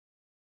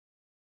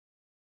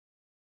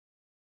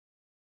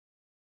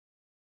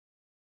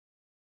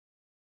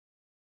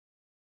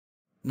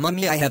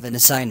Mummy, I have an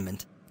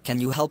assignment. Can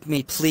you help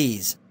me,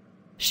 please?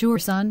 Sure,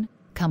 son.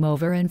 Come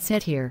over and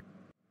sit here.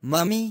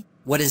 Mummy,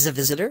 what is a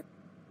visitor?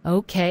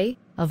 Okay,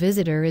 a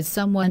visitor is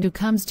someone who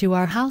comes to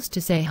our house to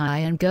say hi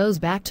and goes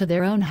back to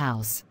their own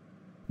house.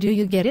 Do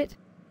you get it?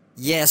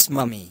 Yes,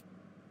 Mummy.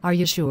 Are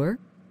you sure?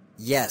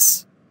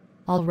 Yes.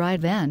 All right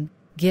then,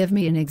 give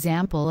me an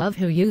example of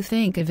who you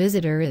think a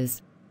visitor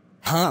is.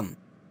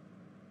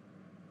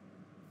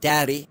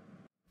 Daddy.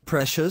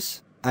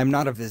 Precious, I'm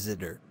not a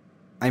visitor.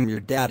 I'm your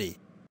daddy.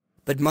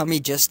 But Mummy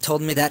just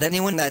told me that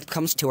anyone that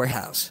comes to our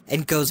house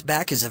and goes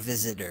back is a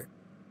visitor.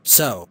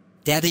 So,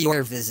 Daddy, you're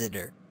a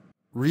visitor.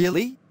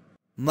 Really?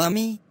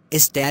 Mummy,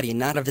 is Daddy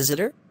not a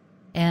visitor?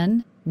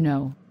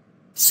 No.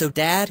 So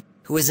Dad,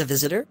 who is a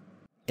visitor?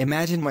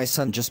 Imagine my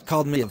son just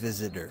called me a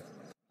visitor.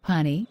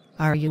 Honey,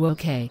 are you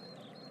okay?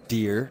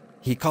 Dear,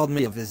 he called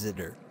me a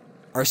visitor.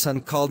 Our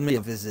son called me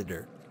a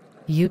visitor.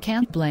 You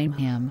can't blame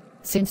him.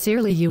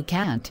 Sincerely, you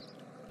can't.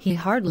 He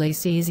hardly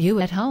sees you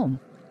at home.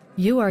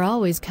 You are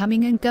always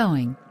coming and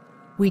going.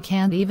 We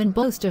can't even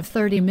boast of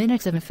 30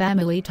 minutes of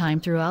family time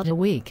throughout a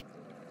week.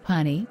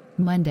 Honey,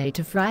 Monday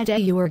to Friday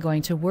you are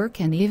going to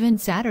work, and even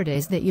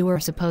Saturdays that you are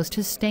supposed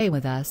to stay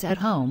with us at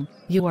home,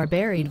 you are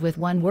buried with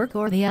one work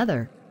or the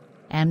other.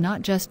 And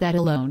not just that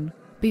alone.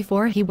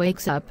 Before he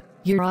wakes up,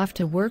 you're off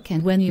to work,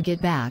 and when you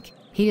get back,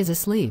 he is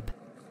asleep.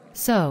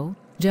 So,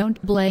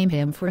 don't blame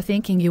him for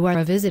thinking you are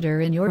a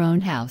visitor in your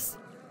own house.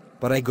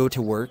 But I go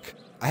to work.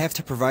 I have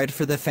to provide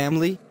for the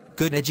family,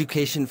 good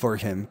education for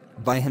him,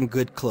 buy him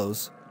good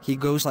clothes. He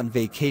goes on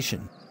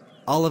vacation.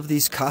 All of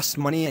these cost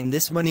money, and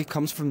this money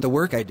comes from the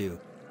work I do.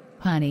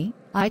 Honey,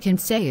 I can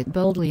say it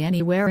boldly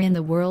anywhere in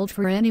the world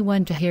for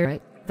anyone to hear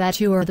it, that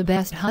you are the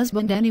best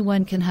husband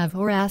anyone can have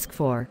or ask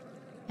for.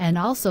 And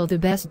also the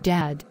best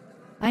dad.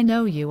 I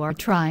know you are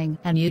trying,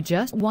 and you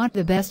just want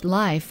the best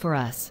life for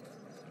us.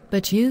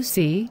 But you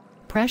see,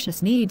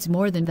 Precious needs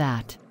more than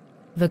that.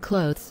 The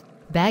clothes,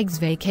 bags,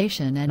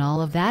 vacation, and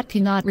all of that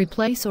cannot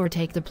replace or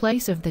take the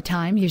place of the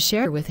time you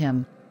share with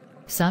him.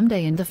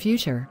 Someday in the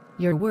future,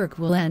 your work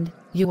will end,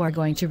 you are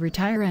going to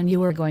retire, and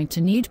you are going to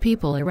need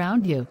people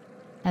around you.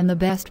 And the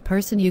best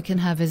person you can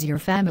have is your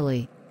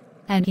family.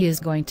 And he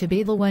is going to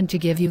be the one to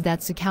give you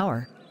that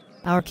succor.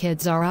 Our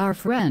kids are our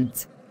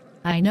friends.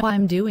 I know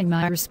I'm doing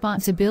my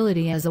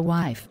responsibility as a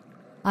wife.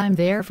 I'm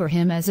there for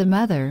him as a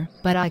mother,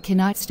 but I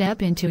cannot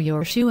step into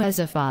your shoe as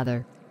a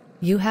father.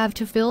 You have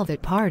to fill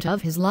that part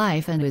of his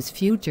life, and his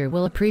future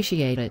will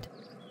appreciate it.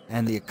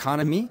 And the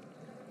economy?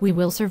 We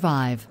will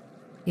survive.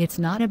 It's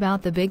not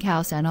about the big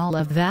house and all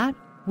of that.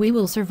 We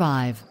will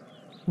survive.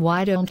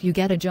 Why don't you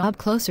get a job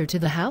closer to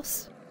the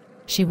house?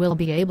 She will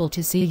be able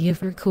to see you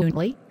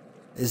frequently.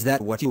 Is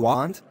that what you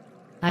want?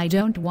 I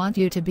don't want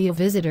you to be a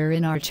visitor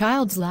in our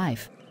child's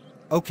life.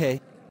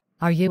 Okay.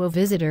 Are you a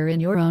visitor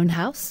in your own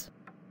house?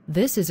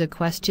 This is a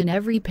question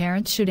every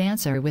parent should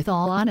answer with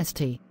all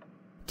honesty.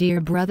 Dear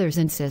brothers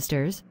and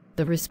sisters,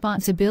 the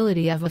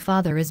responsibility of a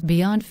father is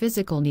beyond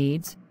physical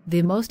needs.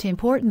 The most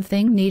important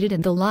thing needed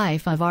in the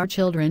life of our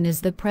children is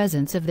the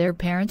presence of their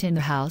parent in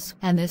the house,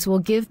 and this will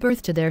give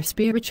birth to their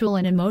spiritual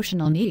and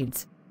emotional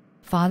needs.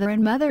 Father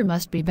and mother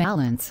must be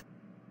balanced.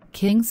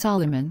 King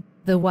Solomon,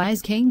 the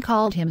wise king,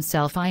 called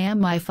himself, "I am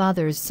my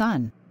father's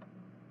son."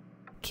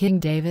 King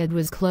David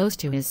was close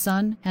to his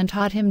son and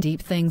taught him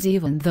deep things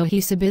even though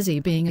he's so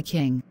busy being a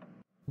king.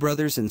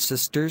 Brothers and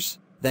sisters,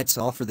 that's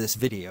all for this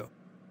video.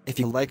 If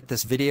you liked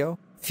this video,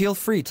 feel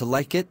free to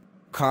like it,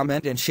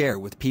 comment, and share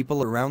with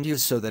people around you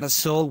so that a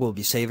soul will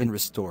be saved and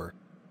restored.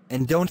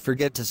 And don't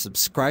forget to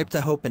subscribe to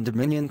Hope and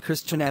Dominion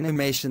Christian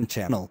Animation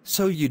channel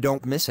so you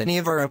don't miss any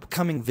of our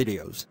upcoming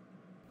videos.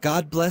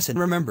 God bless, and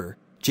remember,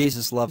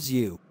 Jesus loves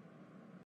you.